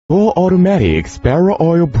Full automatic spiral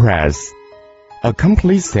oil press. A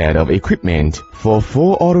complete set of equipment for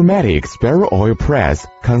full automatic spiral oil press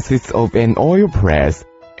consists of an oil press,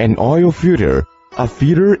 an oil filter, a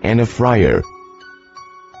feeder and a fryer.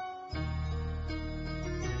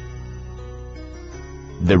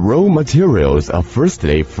 The raw materials are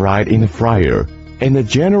firstly fried in the fryer, and the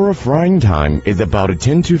general frying time is about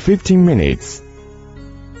 10 to 15 minutes.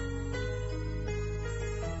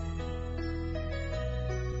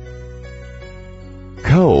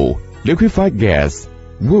 Coal, liquefied gas,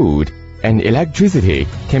 wood, and electricity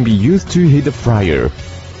can be used to heat the fryer.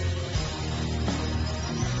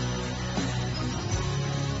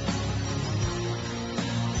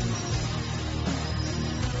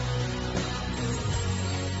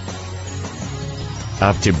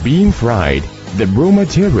 After being fried, the raw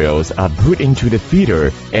materials are put into the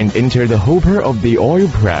feeder and enter the hopper of the oil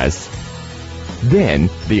press. Then,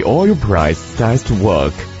 the oil press starts to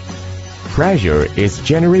work. Pressure is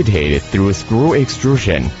generated through screw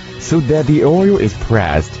extrusion so that the oil is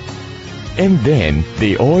pressed. And then,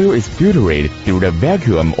 the oil is filtered through the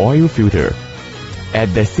vacuum oil filter.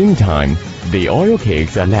 At the same time, the oil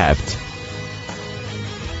cakes are left.